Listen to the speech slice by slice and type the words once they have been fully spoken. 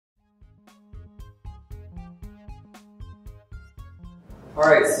All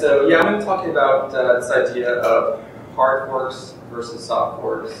right, so yeah, I'm going to be talking about this idea of hard forks versus soft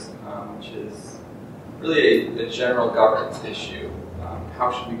forks, which is really a general governance issue. How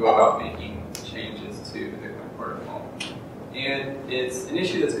should we go about making changes to the Bitcoin protocol? And it's an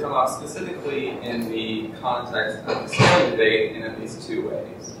issue that's come up specifically in the context of the scaling debate in at least two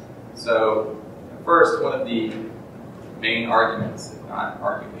ways. So first, one of the main arguments, if not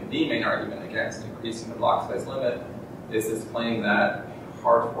arguably the main argument against increasing the block size limit, is this claim that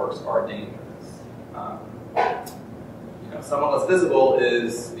hard forks are dangerous. Somewhat less visible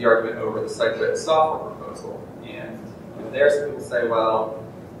is the argument over the SegWit software proposal. And there some people say, well,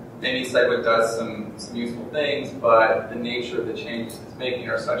 maybe SegWit does some useful things, but the nature of the changes it's making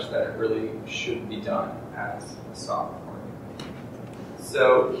are such that it really shouldn't be done as a software.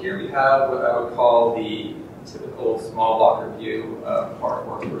 So here we have what I would call the typical small blocker view of hard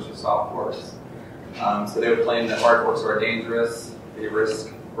forks versus soft forks. So they would claim that hard forks are dangerous, they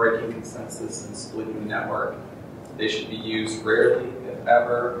risk breaking consensus and splitting the network. They should be used rarely, if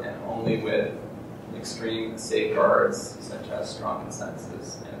ever, and only with extreme safeguards such as strong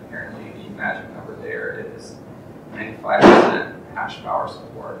consensus. And apparently the magic number there is 95% hash power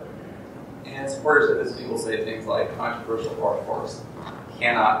support. And supporters of this people say things like controversial hard forks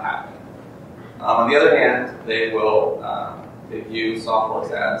cannot happen. On the other hand, they view soft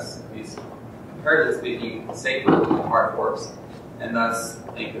forks as, at least comparatively speaking, safer than hard forks, and thus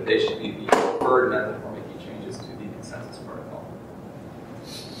think that they should be the preferred method for making changes to the consensus protocol.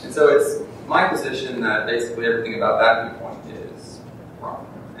 And so it's my position that basically everything about that viewpoint is wrong,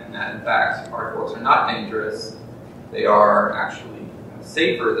 and that in fact hard forks are not dangerous. They are actually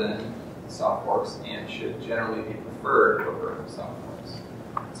safer than soft forks and should generally be preferred over soft forks.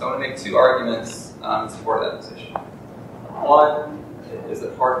 So I'm going to make two arguments in support of that position. One is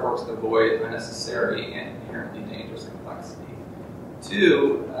that hard forks avoid unnecessary and inherently dangerous complexity.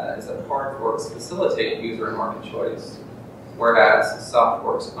 Two is that hard forks facilitate user and market choice, whereas soft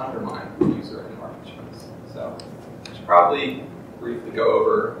forks undermine user and market choice. So I should probably briefly go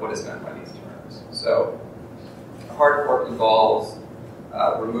over what is meant by these terms. So a hard fork involves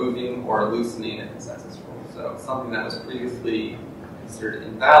removing or loosening a consensus rule. So something that was previously considered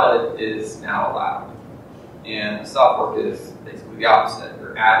invalid is now allowed. And a soft fork is basically the opposite.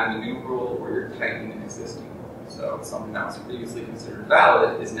 You're adding a new rule or you're tightening an existing rule. So something that was previously considered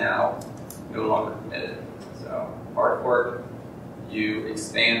valid is now no longer permitted. So hard fork, you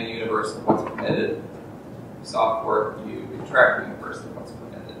expand the universe of what's permitted. Soft fork, you contract the universe of what's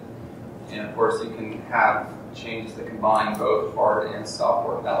permitted. And of course, you can have changes that combine both hard and soft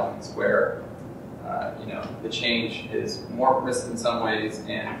fork elements where the change is more permissive in some ways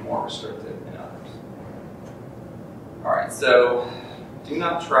and more restrictive in others. All right, so do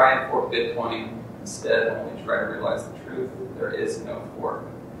not try and fork Bitcoin. Instead, only try to realize the truth. There is no fork.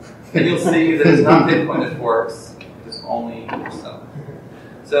 And you'll see that it's not Bitcoin that forks, it's only yourself.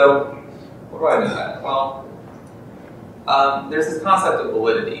 So, what do I mean by that? Well, there's this concept of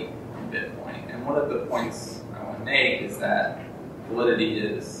validity in Bitcoin. And one of the points I want to make is that validity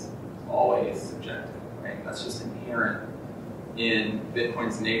is always subjective. Right? That's just inherent in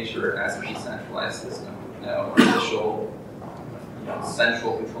Bitcoin's nature as a decentralized system with no official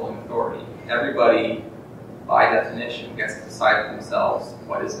central controlling authority. Everybody, by definition, gets to decide for themselves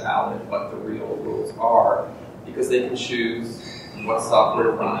what is valid, what the real rules are, because they can choose what software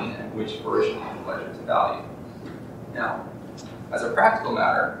to run and which version of the ledger to value. Now, as a practical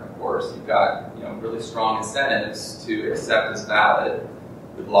matter, of course, you've got really strong incentives to accept as valid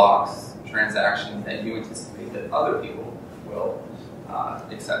the blocks, transactions that you anticipate that other people will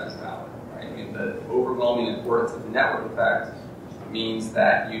accept as valid. Right? I mean, the overwhelming importance of the network effect means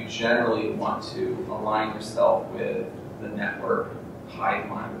that you generally want to align yourself with the network hive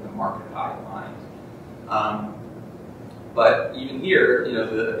mind, with the market hive mind. But even here,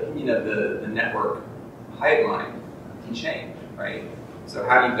 the opinion of the network hive mind can change, right? So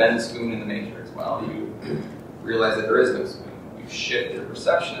how do you bend the spoon in the matrix? Well, you realize that there is no spoon. You shift your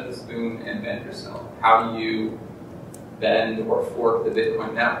perception of the spoon and bend yourself. How do you bend or fork the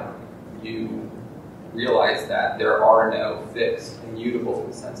Bitcoin network? You realize that there are no fixed, immutable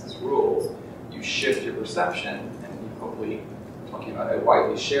consensus rules. You shift your perception, and you hopefully talking about a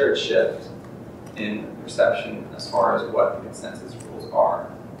widely shared shift in perception as far as what the consensus rules are.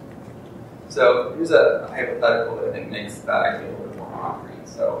 So here's a hypothetical that I think makes that idea a little bit more concrete.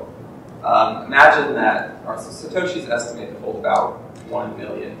 So imagine that Satoshi's estimated to hold about 1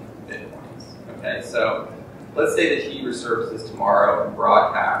 million Bitcoins. Okay, so let's say that he reserves this tomorrow and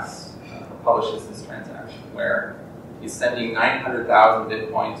broadcasts, publishes this transaction where he's sending 900,000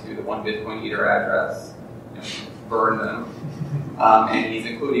 Bitcoin to the one Bitcoin eater address, burn them, and he's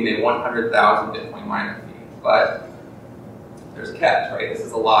including a 100,000 Bitcoin miner fee. But there's a catch, right? This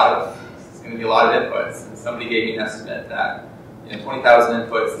is going to be a lot of inputs. And somebody gave me an estimate that 20,000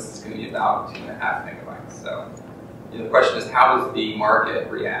 inputs, this is going to be about 2.5 megabytes. So the question is, how does the market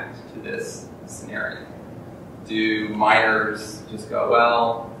react to this scenario? Do miners just go,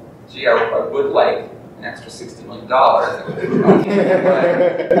 well, gee, I would like an extra $60 million. But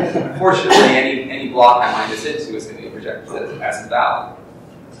unfortunately, any block I mine this into is going to be projected as invalid.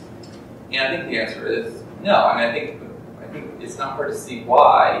 And I think the answer is no. I mean, I think it's not hard to see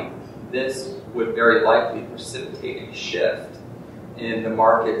why this would very likely precipitate a shift in the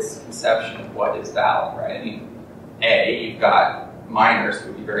market's conception of what is valid, right? I mean, you've got miners who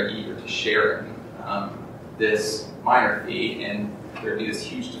would be very eager to share in this miner fee, and there would be this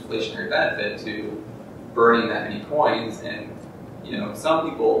huge deflationary benefit to burning that many coins. And some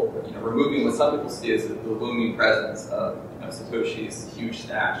people, removing what some people see as the looming presence of Satoshi's huge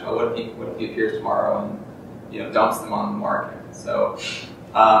stash. Well, what if he appears tomorrow and dumps them on the market? So,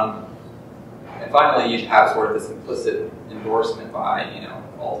 and finally, you have sort of this implicit endorsement by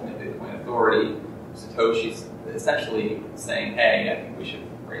ultimate Bitcoin authority, Satoshi's essentially saying, hey, I think we should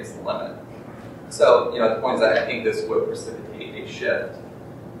raise the limit. So, the point is that I think this would precipitate a shift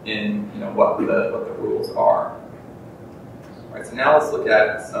in what the rules are. All right, so now let's look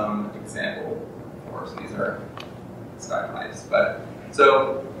at some example forks. These are stylized, but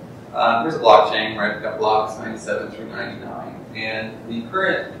so here's a blockchain, right? We've got blocks 97 through 99, and the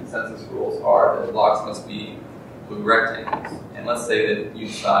current consensus rules are that blocks must be blue rectangles. And let's say that you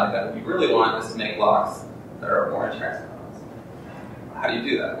decide that you really want us to make blocks that are orange hexagons. How do you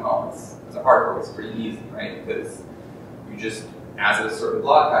do that? Well, as a hard fork, it's pretty easy, right? Because you just, as a certain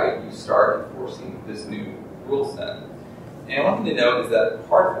block height, you start enforcing this new rule set. And one thing to note is that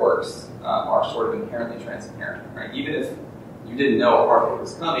hard forks are sort of inherently transparent, right? Even if you didn't know a hard fork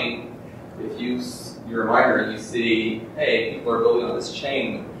was coming, if you're a miner and you see, hey, people are building on this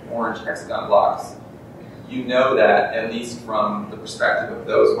chain with orange hexagon blocks, you know that, at least from the perspective of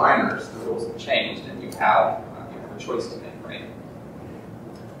those miners, the rules have changed and you have a choice to make, right?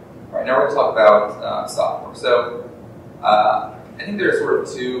 All right, now we're going to talk about soft forks. So I think there are sort of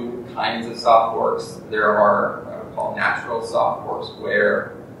two kinds of soft forks. There are what we call natural soft forks,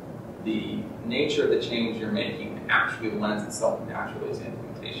 where the nature of the change you're making actually lends itself naturally to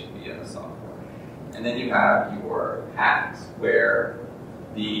implementation via a soft fork. And then you have your hacks, where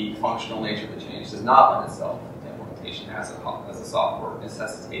the functional nature of the change does not lend itself to implementation as a soft fork,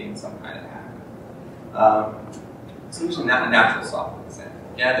 necessitating some kind of hack. So using that natural soft fork example.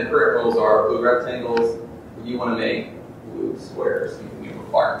 Again, the current rules are blue rectangles, but you want to make blue squares, you can do a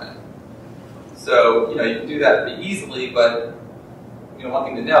requirement. So, you can do that pretty easily, but one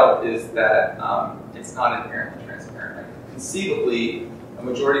thing to note is that it's not inherently transparent. Right? Conceivably, a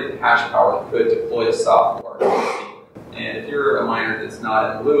majority of the hash power could deploy a soft fork. And if you're a miner that's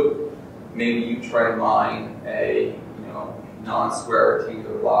not in the loop, maybe you try to mine a non-square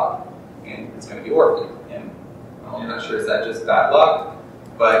rectangular block, and it's going to be orphaned. And you're not sure, is that just bad luck?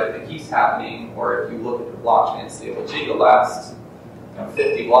 But if it keeps happening, or if you look at the blockchain and say, well, gee, the last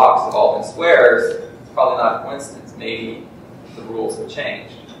 50 blocks have all been squares, it's probably not a coincidence. Maybe the rules have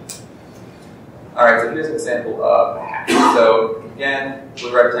changed. All right, so here's an example of a hack. So again,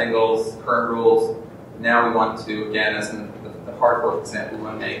 blue rectangles, current rules. Now we want to, again, as in the hard fork example, we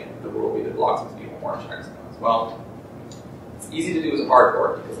want to make the rule be that blocks must be orange hexagons. Well, it's easy to do as a hard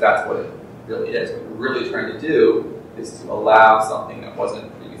fork because that's what it really is. What we're really trying to do is to allow something that wasn't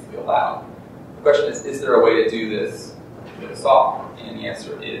previously allowed. The question is there a way to do this with a soft fork? And the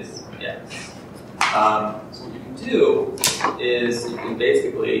answer is yes. So what you can do is you can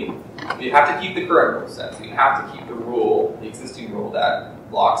basically, you have to keep the current rule set. So you have to keep the existing rule that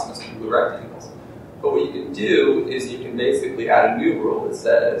blocks must be blue rectangles. But what you can do is you can basically add a new rule that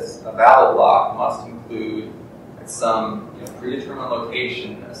says a valid block must include at some predetermined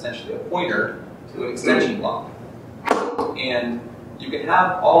location, essentially a pointer to an extension block. And you can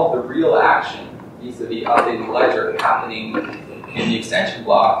have all of the real action vis-a-vis updating the ledger happening in the extension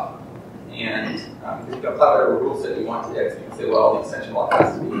block. And if you apply whatever rule set you want to X, you can say, well, the extension block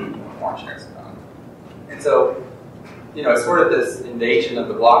has to be orange hexagon. And so, it's sort of this invasion of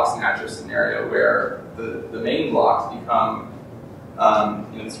the blocks natural scenario where the main blocks become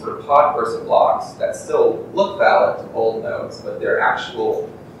these sort of pod person blocks that still look valid to old nodes, but the actual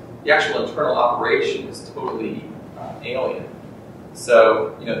internal operation is totally alien.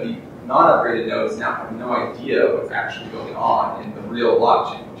 So, the non-upgraded nodes now have no idea what's actually going on in the real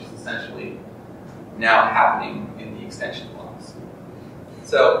blockchain, which is essentially now happening in the extension blocks.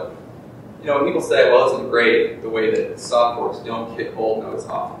 So, when people say, well, isn't it great the way that soft forks don't kick old nodes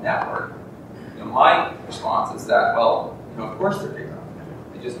off the network? My response is that, well, of course they're kicking off the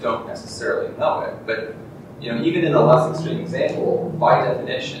network. They just don't necessarily know it. But even in a less extreme example, by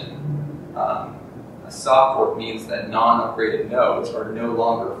definition, a soft fork means that non-upgraded nodes are no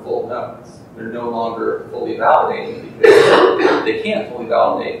longer full nodes. They're no longer fully validated because they can't fully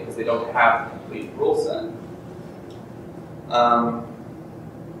validate because they don't have the complete rule set.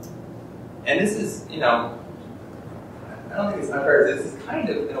 And this is, I don't think it's unfair. This is kind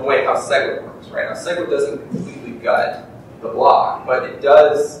of, in a way, how SegWit works, right? Now, SegWit doesn't completely gut the block, but it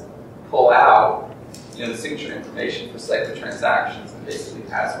does pull out, the signature information for SegWit transactions, and basically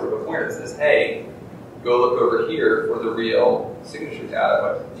has sort of a pointer that says, hey, go look over here for the real signature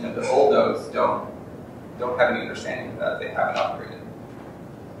data. But the old nodes don't have any understanding of that. They haven't upgraded.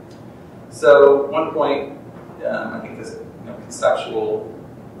 So one point, I think this conceptual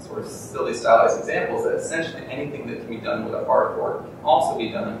sort of silly stylized example is that essentially anything that can be done with a hard fork can also be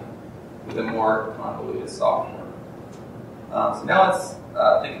done with a more convoluted soft fork. So now let's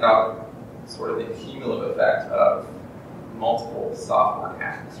think about sort of the cumulative effect of multiple soft fork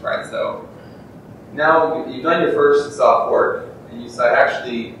hacks, right? So now you've done your first soft fork, and you decide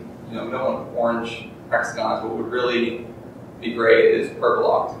actually, we don't want orange hexagons. What would really be great is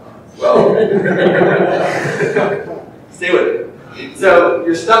purple octagons. Well, stay with it. So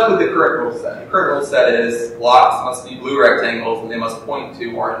you're stuck with the current rule set. The current rule set is blocks must be blue rectangles and they must point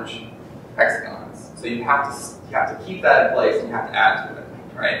to orange hexagons. So you have to keep that in place and you have to add to it,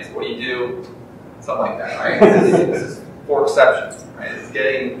 right? So what do you do? Something like that, right? This is for exceptions, right? It's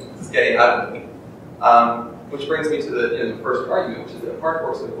getting ugly. Which brings me to the first argument, which is that hard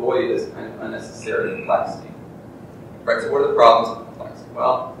forks avoid this kind of unnecessary complexity. Right? So what are the problems with complexity?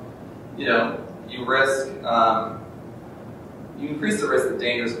 Well, you risk you increase the risk that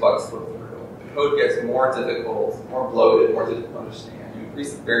dangerous bugs slip through. The code gets more difficult, more bloated, more difficult to understand. You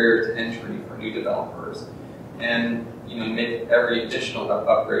increase the barrier to entry for new developers, and you make every additional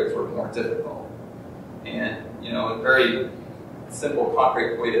upgrade sort of more difficult. And a very simple,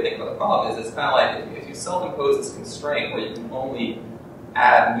 concrete way to think about the problem is it's kind of like if you self-impose this constraint where you can only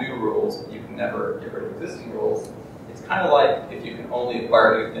add new rules, but you can never get rid of existing rules. It's kind of like if you can only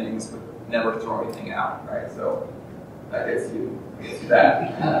acquire new things but never throw anything out, right? So that gets you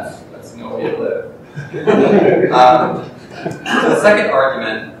that. That's no way to live. So the second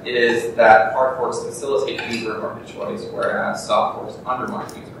argument is that hard forks facilitate user market choice, whereas soft forks undermine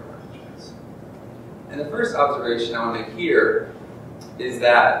user market choice. And the first observation I want to make here is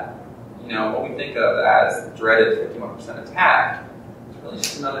that what we think of as the dreaded 51% attack is really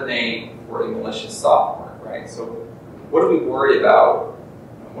just another name for a malicious soft fork, right? So what do we worry about?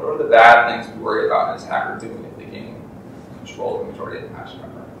 What are the bad things we worry about an attacker doing if they gain control of the majority of the hash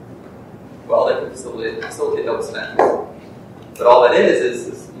power? Well, they can facilitate double spend. But all that is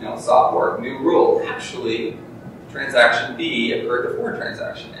this soft fork new rule. Actually, transaction B occurred before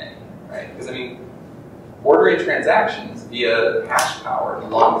transaction A, right? Because ordering transactions via hash power in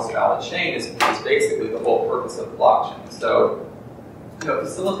the longest valid chain is basically the whole purpose of the blockchain. So,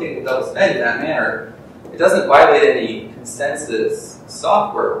 facilitating double spend in that manner, it doesn't violate any consensus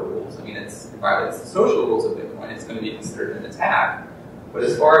software rules. It violates the social rules of Bitcoin. It's going to be considered an attack. But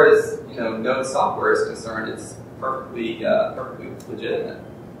as far as node software is concerned, it's perfectly legitimate.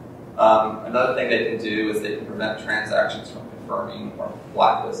 Another thing they can do is they can prevent transactions from confirming or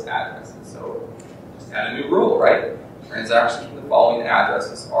blacklist addresses. So just add a new rule, right? Transactions from the following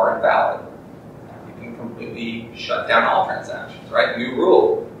addresses are invalid. You can completely shut down all transactions, right? New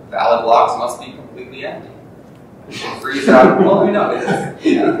rule: valid blocks must be completely empty. You can freeze out. Well, that's what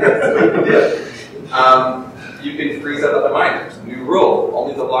you can do. You can freeze out other miners. New rule: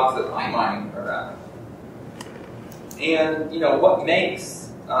 only the blocks that I'm mining are valid. And what makes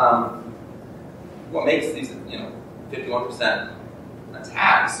these 51%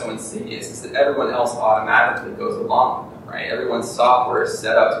 attacks so insidious is that everyone else automatically goes along with them, right? Everyone's software is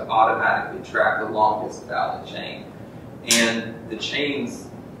set up to automatically track the longest valid chain, and the chains,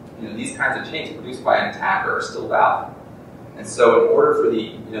 these kinds of chains produced by an attacker are still valid. And so, in order for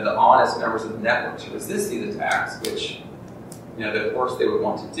the honest members of the network to resist these attacks, which of course they would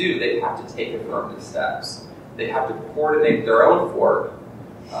want to do, they have to take affirmative steps. They have to coordinate their own fork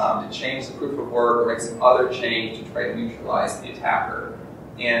to change the proof of work or make some other change to try to neutralize the attacker.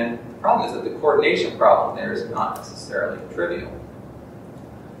 And the problem is that the coordination problem there is not necessarily trivial.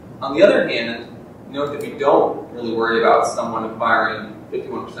 On the other hand, note that we don't really worry about someone acquiring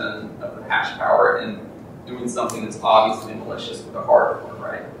 51% of the hash power and doing something that's obviously malicious with a hard fork,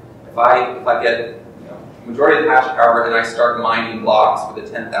 right? If I get majority of the hash power and I start mining blocks for the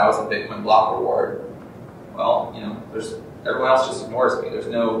 10,000 Bitcoin block reward, well, everyone else just ignores me. There's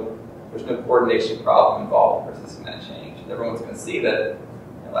no coordination problem involved in resisting that change. And everyone's going to see that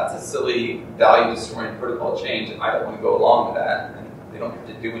that's a silly value-destroying protocol change, and I don't want to go along with that. And they don't have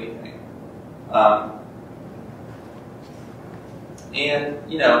to do anything.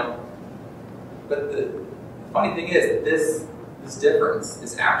 But the funny thing is that this difference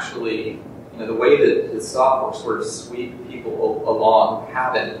is actually, the way that the software sort of sweep people along who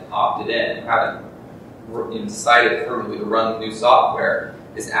haven't opted in, who haven't decided firmly to run the new software,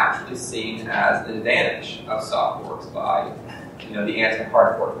 is actually seen as an advantage of soft forks by the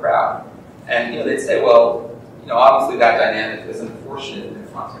anti-hard fork crowd. And they'd say, well, obviously that dynamic is unfortunate in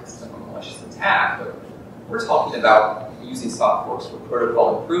the context of a malicious attack, but we're talking about using soft forks for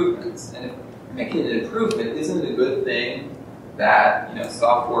protocol improvements. And if making an improvement isn't a good thing that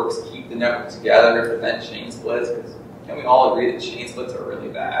soft forks keep the network together and prevent chain splits, because can we all agree that chain splits are really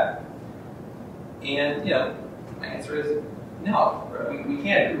bad? And my answer is no. We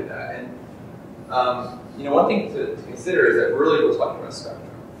can't agree with that. And one thing to consider is that really we're talking about a spectrum,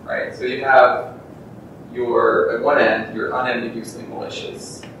 right? So you have at one end, your unambiguously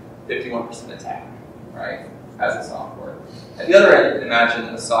malicious 51% attack, right, as a soft fork. At the other end, you can imagine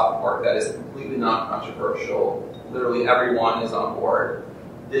a soft fork that is completely non-controversial. Literally everyone is on board.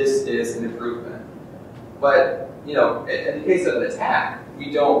 This is an improvement. But in the case of an attack,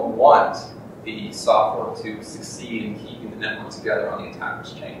 we don't want the soft fork to succeed in keeping the network together on the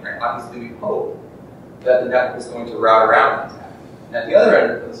attacker's chain, right? Obviously, we hope that the network is going to route around the attack. And at the other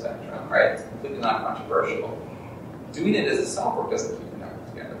end of the spectrum, right, it's completely non-controversial. Doing it as a soft fork doesn't keep the network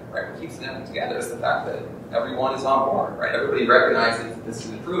together, right? What keeps the network together is the fact that everyone is on board, right? Everybody recognizes that this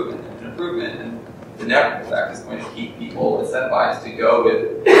is an improvement, and the network effect is going to keep people incentivized to go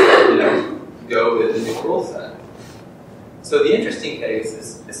with the new rule set. So the interesting case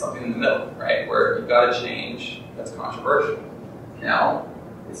is something in the middle, right, where you've got a change that's controversial. Now,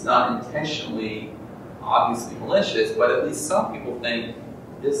 it's not intentionally obviously malicious, but at least some people think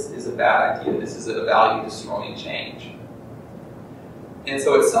this is a bad idea. This is a value-destroying change. And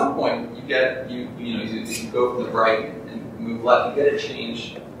so at some point, you go from the right and move left, you get a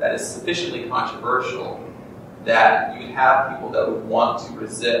change that is sufficiently controversial that you would have people that would want to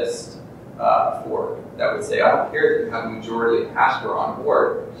resist that would say, I don't care that you have a majority of hash power on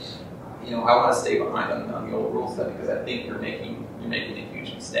board. I want to stay behind on the old rule set because I think you're making a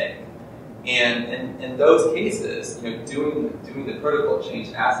huge mistake. And in those cases, doing the protocol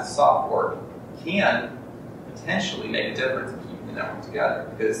change as a soft fork can potentially make a difference in keeping the network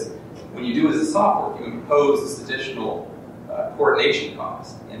together. Because when you do it as a soft fork, you impose this additional coordination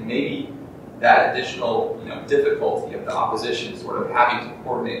cost, and maybe that additional difficulty of the opposition sort of having to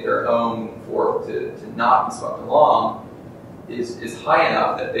coordinate their own fork to not be swept along is high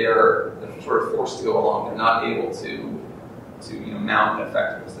enough that they're sort of forced to go along. They're not able to mount an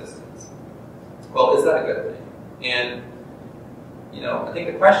effective resistance. Well, is that a good thing? And I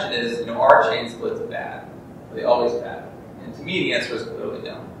think the question is, are chain splits bad? Are they always bad? And to me, the answer is clearly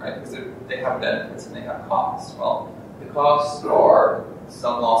no, right? Because they have benefits and they have costs. Well, the costs are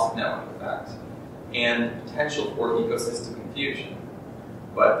some loss of network effect and potential for ecosystem confusion.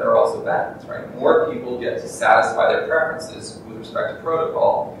 But there are also benefits, right? More people get to satisfy their preferences with respect to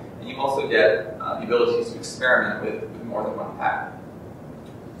protocol, and you also get the ability to experiment with more than one path.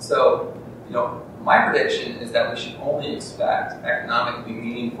 So, my prediction is that we should only expect economically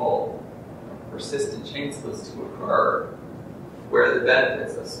meaningful, persistent chain splits to occur where the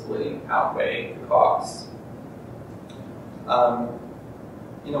benefits of splitting outweigh the costs.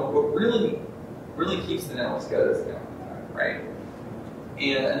 What really keeps the network together is the network effect, right?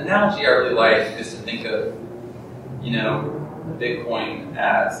 And an analogy I really like is to think of, Bitcoin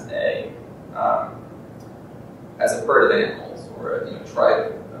as a herd of animals or a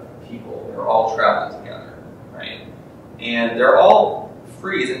tribe of people. They're all traveling together, right? And they're all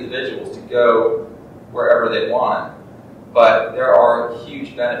free as individuals to go wherever they want, but there are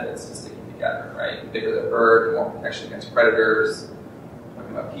huge benefits to sticking together, right? The bigger the herd, the more protection against predators.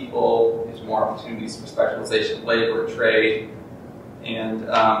 Talking about people, there's more opportunities for specialization, labor, trade, and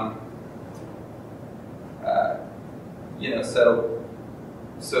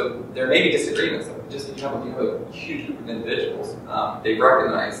so there may be disagreements. Just if you have a huge group of individuals, they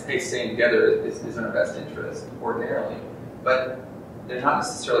recognize, hey, staying together is in our best interest ordinarily, but they're not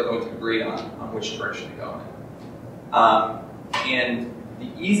necessarily going to agree on which direction to go in. And the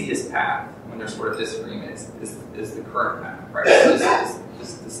easiest path when there's sort of disagreement is the current path, right?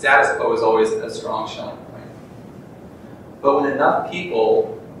 The status quo is always a strong showing point. But when enough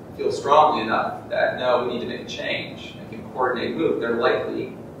people feel strongly enough that no, we need to make a change and can coordinate move, they're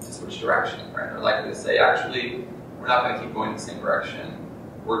likely to switch direction, right? They're likely to say, actually, we're not going to keep going the same direction.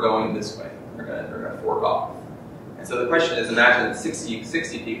 We're going this way. They're going to fork off. And so the question is, imagine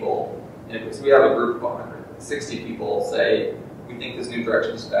 60 people, and so we have a group of 100. 60 people say, we think this new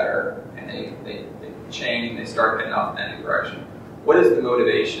direction is better, and they change and they start heading off in that new direction. What is the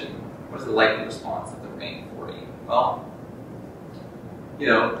motivation? What is the likely response of the remaining 40? Well,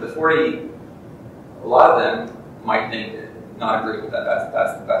 the 40, a lot of them might think, not agree with that.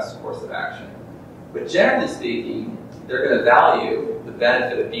 That's the best course of action. But generally speaking, they're going to value the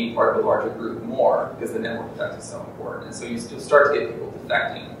benefit of being part of a larger group more because the network effect is so important. And so you'll start to get people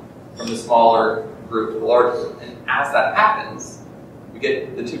defecting from the smaller group to the larger group. And as that happens,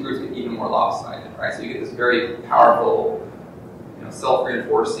 the two groups get even more lopsided, right? So you get this very powerful,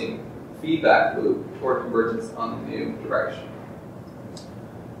 self-reinforcing feedback loop toward convergence on the new direction.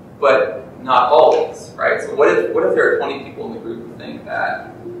 But not always, right? So what if there are 20 people in the group who think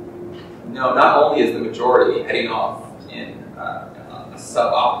that, no, not only is the majority heading off in a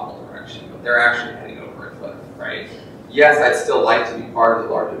suboptimal direction, but they're actually heading over a cliff, right? Yes, I'd still like to be part of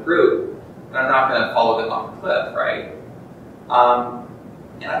the larger group, but I'm not going to follow them off a cliff, right?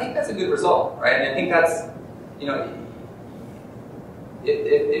 And I think that's a good result, right? And I think that's,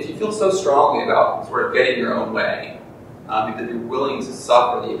 if you feel so strongly about sort of getting your own way, because you're willing to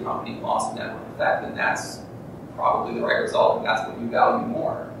suffer the accompanying loss of network effect, then that's probably the right result, and that's what you value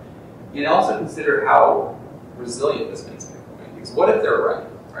more. You can also consider how resilient this makes people. Because what if they're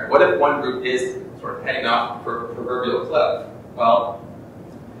right? What if one group is sort of heading off for a proverbial cliff? Well,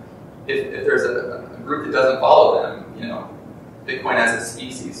 if there's a group that doesn't follow them, Bitcoin as a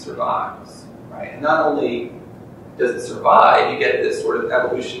species survives, right? And not only does it survive, you get this sort of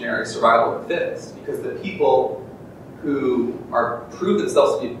evolutionary survival of the fittest, because the people who prove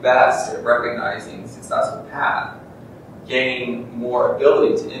themselves to be best at recognizing successful path gain more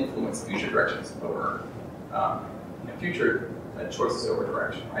ability to influence future directions over future choices over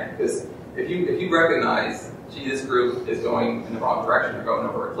direction, right? Because if you recognize, gee, this group is going in the wrong direction, they're going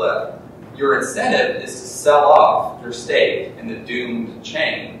over a cliff, your incentive is to sell off your stake in the doomed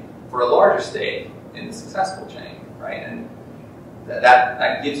chain for a larger stake in the successful chain, right? And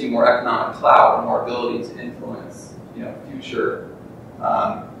that gives you more economic clout and more ability to influence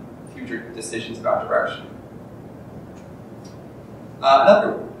future decisions about direction.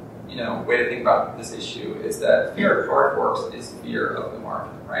 Another way to think about this issue is that fear of hard forks is fear of the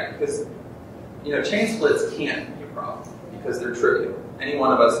market, right? Because chain splits can't be a problem because they're trivial. Any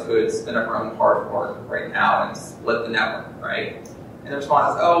one of us could spin up our own hard fork right now and split the network, right? And the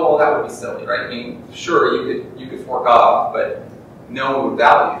response is, oh, well, that would be silly, right? I mean, sure, you could fork off, but no one would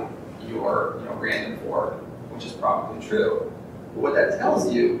value your random fork, which is probably true. But what that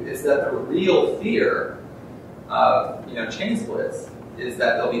tells you is that the real fear of chain splits is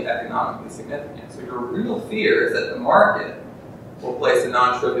that they'll be economically significant. So your real fear is that the market will place a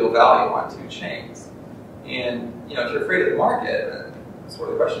non-trivial value on two chains. And if you're afraid of the market, sort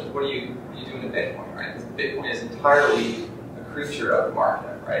of the question is, what are you doing in Bitcoin, right? Because Bitcoin is entirely a creature of the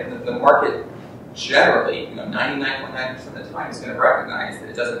market, right? And the market generally, 99.9% of the time is going to recognize that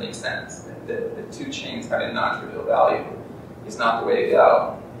it doesn't make sense, that the two chains having a non-trivial value is not the way to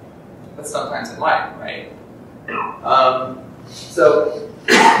go. But sometimes it might, right? So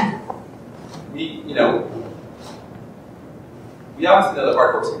we obviously know that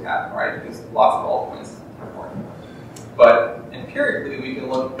hard forks can happen, right? Because lots of altcoins have hard forks. But empirically, we can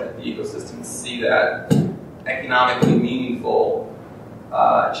look at the ecosystem and see that economically meaningful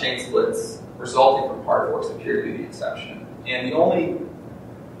chain splits resulting from hard forks appear to be the exception. And the only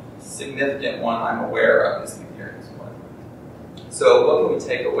significant one I'm aware of is the Ethereum split. So what can we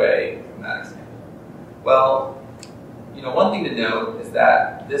take away from that example? Well, one thing to note is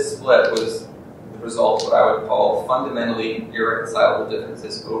that this split was the result of what I would call fundamentally irreconcilable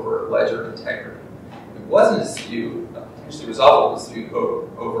differences over ledger integrity. It wasn't a dispute, a potentially resolvable dispute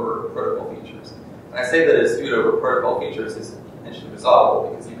over protocol features. And I say that a dispute over protocol features is potentially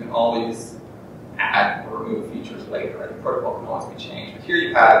resolvable because you can always add or remove features later. Right? The protocol can always be changed. But here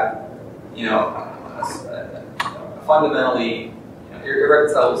you have, a fundamentally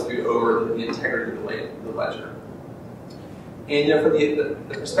irreconcilable dispute over the integrity of the ledger. And from the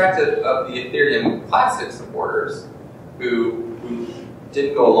perspective of the Ethereum Classic supporters who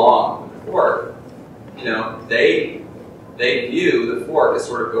didn't go along with the fork, they view the fork as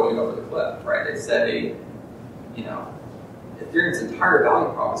sort of going over the cliff, right? They say, Ethereum's entire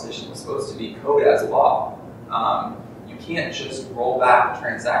value proposition was supposed to be code as law. You can't just roll back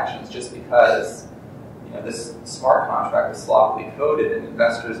transactions just because, this smart contract was sloppily coded and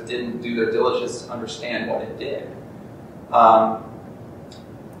investors didn't do their diligence to understand what it did.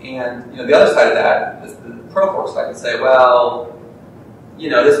 And the other side of that, the pro fork side, can say, well,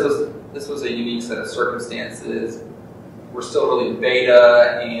 this was a unique set of circumstances. We're still really in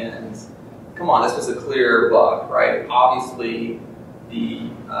beta, and come on, this was a clear bug, right? Obviously,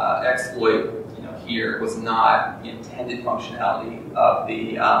 the exploit here was not the intended functionality of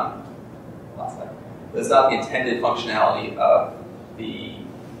the It's not the intended functionality of the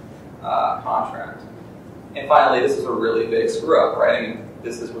contract. And finally, this is a really big screw up, right? I mean,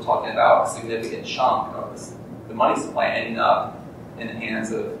 we're talking about a significant chunk of the money supply ending up in the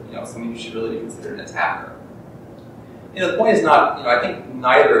hands of someone who should really be considered an attacker. The point is not, I think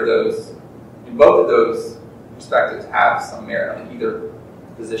neither of those, both of those perspectives have some merit. I think either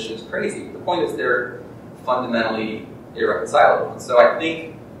position is crazy. But the point is they're fundamentally irreconcilable. And so I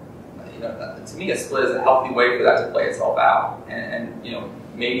think, to me, a split is a healthy way for that to play itself out. And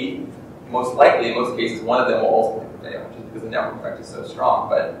maybe, most likely, in most cases, one of them will ultimately prevail, just because the network effect is so strong.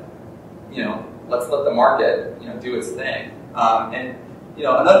 But, let's let the market, do its thing. And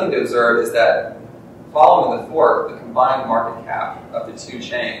another thing to observe is that following the fork, the combined market cap of the two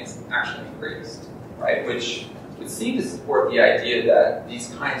chains actually increased, right? Which would seem to support the idea that these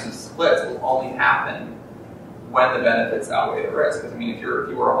kinds of splits will only happen when the benefits outweigh the risk. Because I mean, if you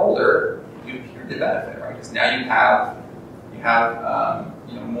were a holder, you appear to benefit, right? Because now you have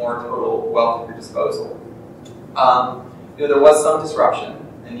more total wealth at your disposal. There was some disruption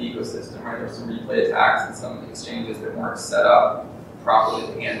in the ecosystem, right? There were some replay attacks and some exchanges that weren't set up properly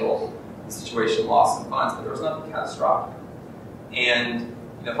to handle the situation, lost some funds, but there was nothing catastrophic. And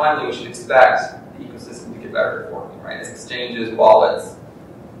finally, we should expect the ecosystem to get better at forking, right? As exchanges, wallets,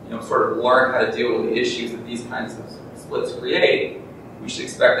 sort of learn how to deal with the issues that these kinds of splits create, we should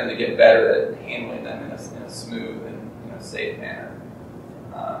expect them to get better at handling them in a smooth and safe manner.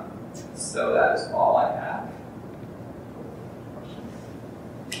 So that is all I have.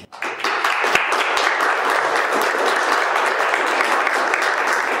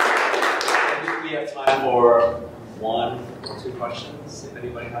 We have time for one or two questions, if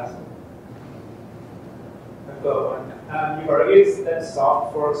anybody has them. I've got one. You've argued that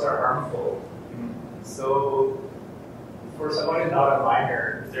soft forks are harmful. So, for someone who's not a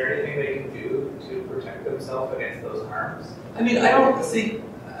miner, is there anything they can do to protect themselves against those harms? I mean, I don't see.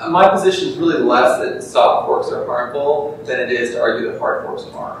 My position is really less that soft forks are harmful than it is to argue that hard forks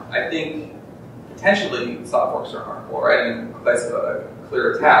are harm. I think potentially soft forks are harmful, right? I mean, in place of a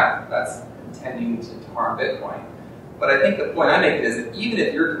clear attack, that's intending to harm Bitcoin. But I think the point I'm making is that even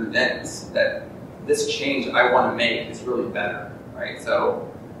if you're convinced that this change I want to make is really better, right?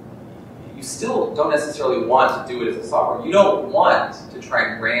 So you still don't necessarily want to do it as a software. You don't want to try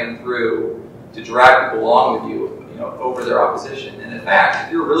and ram through, to drag people along with you, over their opposition. And in fact,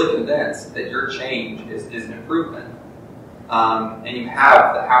 if you're really convinced that your change is an improvement, and you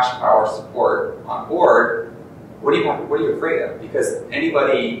have the hash power support on board, what are you afraid of? Because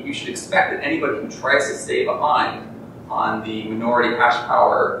you should expect that anybody who tries to stay behind on the minority hash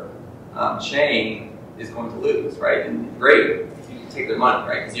power chain is going to lose, right? And great, you can take their money,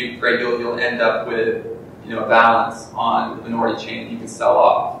 right? Because you'll end up with a balance on the minority chain that you can sell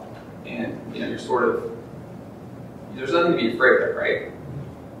off, and you're sort of, there's nothing to be afraid of, right?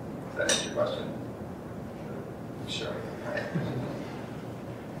 Does that answer your question? Sure.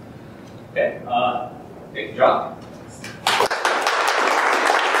 Okay. John.